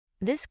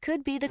This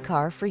could be the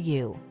car for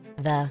you.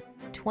 The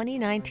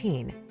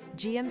 2019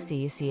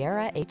 GMC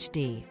Sierra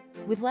HD.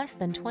 With less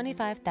than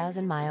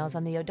 25,000 miles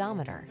on the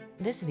odometer,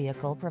 this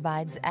vehicle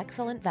provides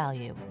excellent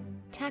value.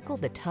 Tackle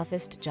the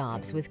toughest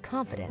jobs with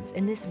confidence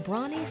in this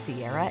brawny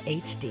Sierra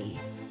HD.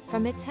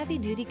 From its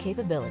heavy-duty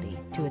capability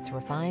to its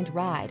refined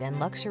ride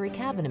and luxury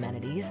cabin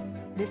amenities,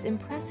 this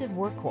impressive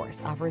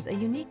workhorse offers a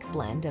unique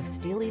blend of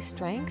steely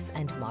strength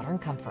and modern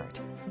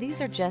comfort. These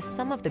are just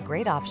some of the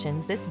great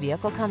options this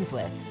vehicle comes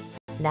with: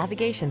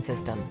 navigation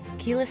system,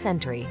 keyless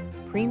entry,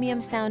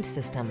 premium sound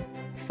system,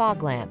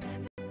 fog lamps,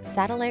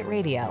 satellite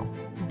radio,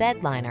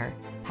 bed liner,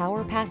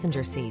 power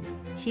passenger seat,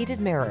 heated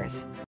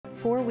mirrors,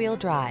 four-wheel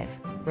drive,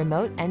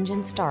 remote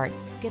engine start.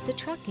 Get the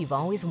truck you've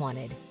always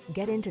wanted.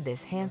 Get into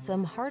this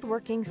handsome,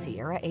 hard-working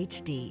Sierra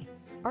HD.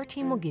 Our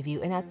team will give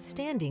you an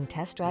outstanding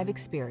test drive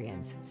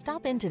experience.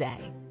 Stop in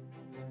today.